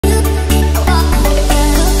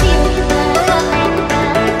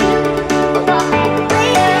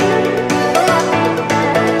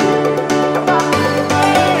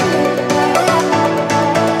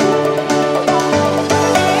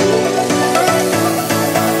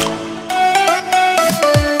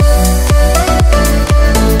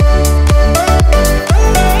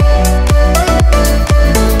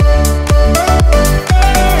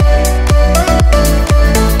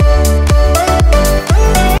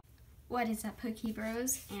What is up, Poke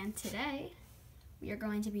Bros? And today we are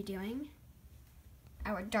going to be doing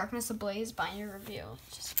our Darkness Ablaze binder review.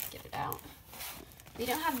 Just get it out. We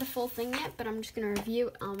don't have the full thing yet, but I'm just going to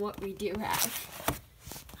review on what we do have.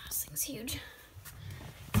 This thing's huge.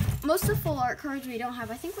 Most of the full art cards we don't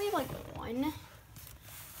have. I think we have like one.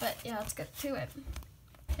 But yeah, let's get to it.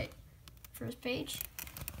 Okay, first page.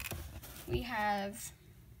 We have,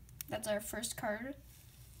 that's our first card.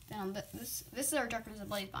 Then this is our Darkness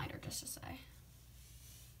Ablaze binder, just to say.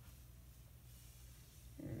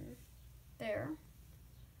 There.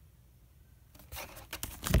 On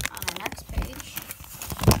our next page,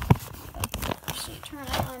 actually turn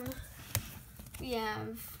it on. We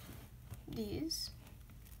have these.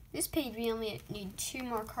 This page we only need 2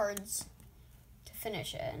 more cards to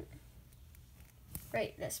finish it.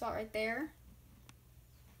 Right, that spot right there,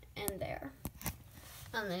 and there.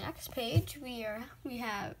 On the next page, we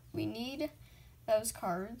need those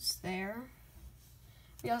cards there.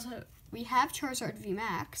 We have Charizard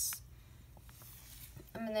VMAX,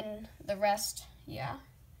 and then the rest, yeah,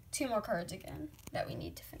 2 more cards again that we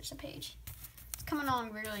need to finish the page. It's coming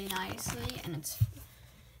along really nicely, and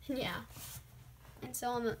yeah. And so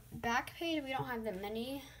on the back page, we don't have that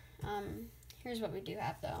many. Here's what we do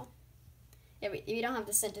have though. Yeah, we don't have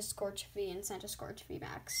the Santa Scorch V and Santa Scorch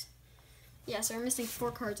VMAX. Yeah, so we're missing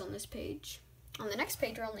 4 cards on this page. On the next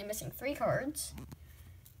page, we're only missing 3 cards.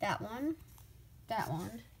 That one,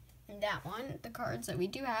 and that one. The cards that we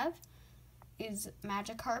do have is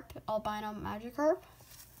Magikarp, Albino Magikarp,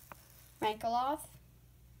 Rankaloth,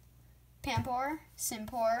 Pampor,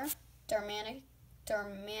 Simpor, Darmanitra.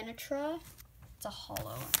 It's a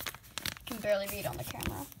holo. You can barely read on the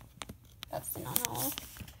camera. That's the non-holo.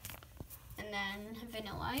 And then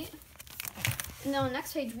Vanillite. And then on the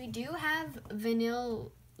next page, we do have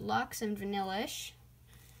Vanillux and Vanillish.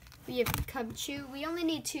 We have Cubchoo. We only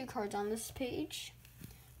need 2 cards on this page.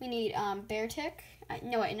 We need Beartic.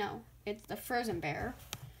 No. It's the Frozen Bear.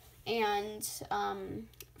 And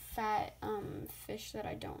fat fish that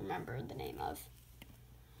I don't remember the name of.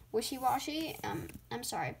 Wishy-Washy. I'm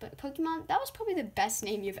sorry, but Pokemon, that was probably the best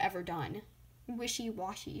name you've ever done.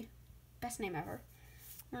 Wishy-Washy. Best name ever.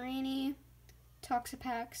 Marini,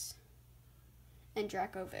 Toxapex, and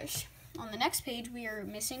Dracovish. On the next page, we are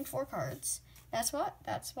missing 4 cards. That spot,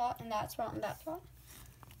 and that spot, and that spot.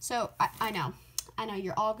 So, I know,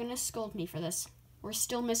 you're all going to scold me for this. We're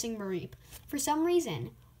still missing Mareep. For some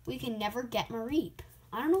reason, we can never get Mareep.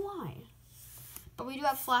 I don't know why. But we do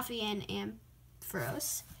have Fluffy and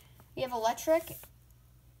Ampharos. We have Electric,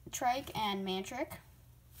 Trike, and Mantric.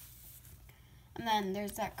 And then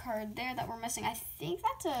there's that card there that we're missing. I think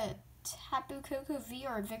that's a Tapu Koko V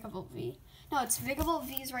or a Vikavolt V. No, it's Vikavolt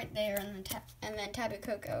V's right there, and then Tapu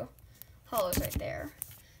Koko Holo's right there.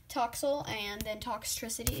 Toxel, and then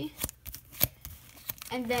Toxtricity.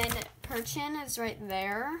 And then Perchin is right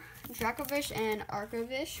there. Dracovish and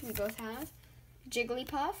Arcovish, we both have.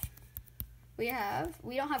 Jigglypuff. We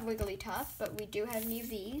don't have Wigglytuff, but we do have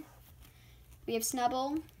Mew. We have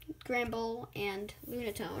Snubble, Gramble, and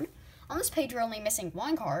Lunatone. On this page, we're only missing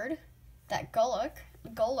 1 card, that Golurk.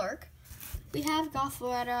 We have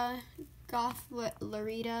Gothorita,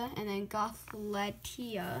 and then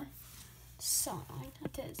Gothletia. So annoying,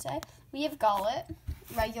 what did it say? We have Gollet,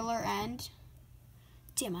 regular, and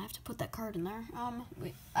damn, I have to put that card in there. I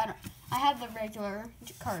have the regular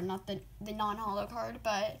card, not the non-holo card,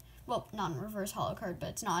 but well, non-reverse holo card, but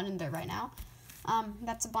it's not in there right now.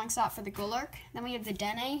 That's a blank spot for the Golurk. Then we have the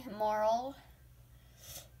Dene, Moral,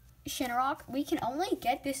 Shinnerock. We can only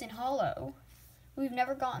get this in holo. We've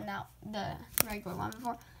never gotten the regular one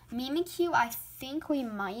before. Mimikyu, I think we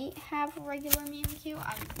might have a regular Mimikyu.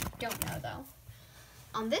 I don't know though.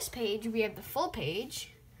 On this page, we have the full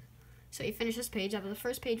page. So you finish this page. Out of the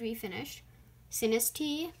first page we finished,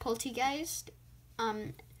 Sinistea, Poltegeist,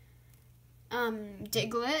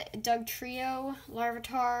 Diglett, Dugtrio,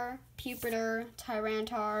 Larvitar, Pupitar,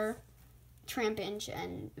 Tyranitar, Trapinch,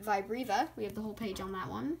 and Vibrava. We have the whole page on that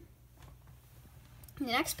one. The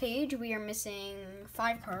next page, we are missing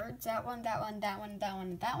 5 cards. That one.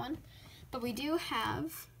 But we do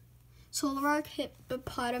have Solrock,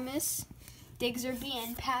 Hippopotamus, Diggersby,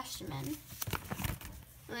 and Pastman.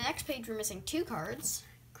 On the next page, we're missing 2 cards.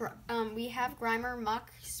 We have Grimer,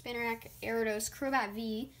 Muck, Spinarak, Gyarados, Crobat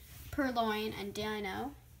V, Purloin, and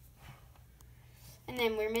Dino. And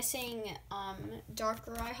then we're missing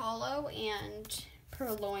Darkrai Holo and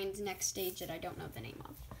Purloin's next stage that I don't know the name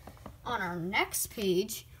of. On our next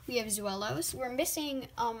page, we have Zuelos. We're missing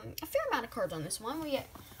a fair amount of cards on this one.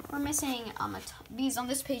 We're missing these on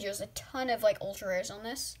this page. There's a ton of like ultra rares on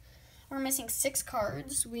this. We're missing 6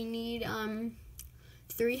 cards. We need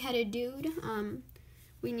three-headed dude.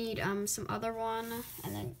 We need some other one,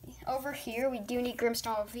 and then over here we do need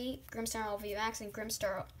Grimstar V, Grimstar VMAX, and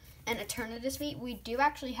Grimstar and Eternatus V. We do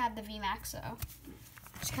actually have the VMAX though.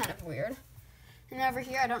 It's kind of weird. And over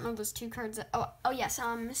here, I don't know those two cards. Oh yes,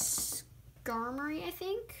 Skarmory, I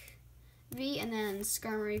think, V, and then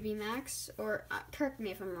Skarmory VMAX, or correct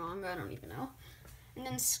me if I'm wrong. I don't even know. And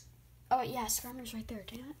then oh yeah, Skarmory's right there.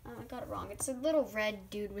 Damn it! Oh, I got it wrong. It's a little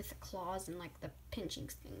red dude with the claws and like the pinching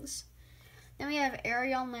things. Then we have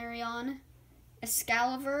Arion, Larion,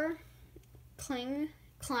 Excalibur, Kling,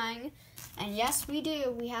 Clang, and yes, we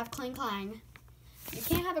do. We have Kling Clang. You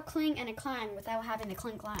can't have a Kling and a Clang without having the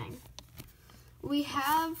Kling Clang. We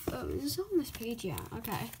have, oh, is this on this page? Yeah,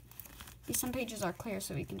 okay. Some pages are clear,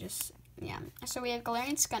 so we can just, yeah. So we have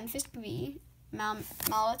Galarian Stunfisk V,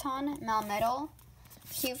 Malaton, Malmetal,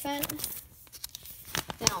 Cufant.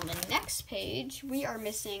 Then on the next page, we are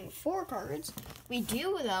missing 4 cards. We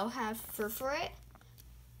do, though, have Furfret,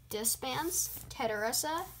 Dispense,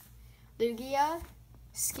 Teddiursa, Lugia,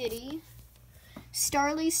 Skitty,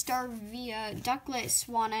 Starly, Starvia, Ducklet,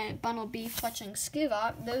 Swanna, Bunnelby, Fletchling,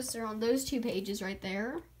 Skivop. Those are on those 2 pages right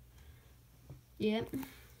there. Yep.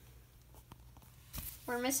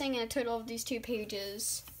 We're missing in a total of these 2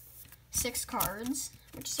 pages 6 cards,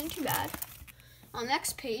 which isn't too bad. On the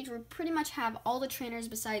next page, we pretty much have all the trainers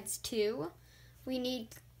besides 2. We need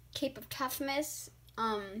Cape of Toughness,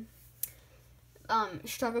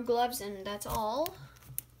 Struggle Gloves, and that's all.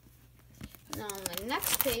 Now on the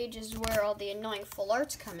next page is where all the annoying full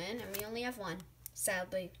arts come in, and we only have 1,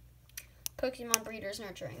 sadly. Pokemon Breeders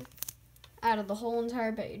Nurturing, out of the whole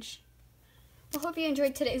entire page. Well, hope you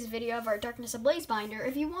enjoyed today's video of our Darkness Ablaze binder.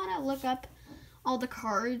 If you want to look up all the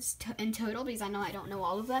cards in total, because I know I don't know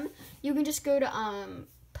all of them, you can just go to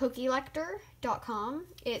Pokelector.com.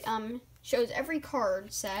 It shows every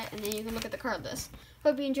card set, and then you can look at the card list.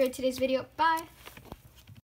 Hope you enjoyed today's video. Bye!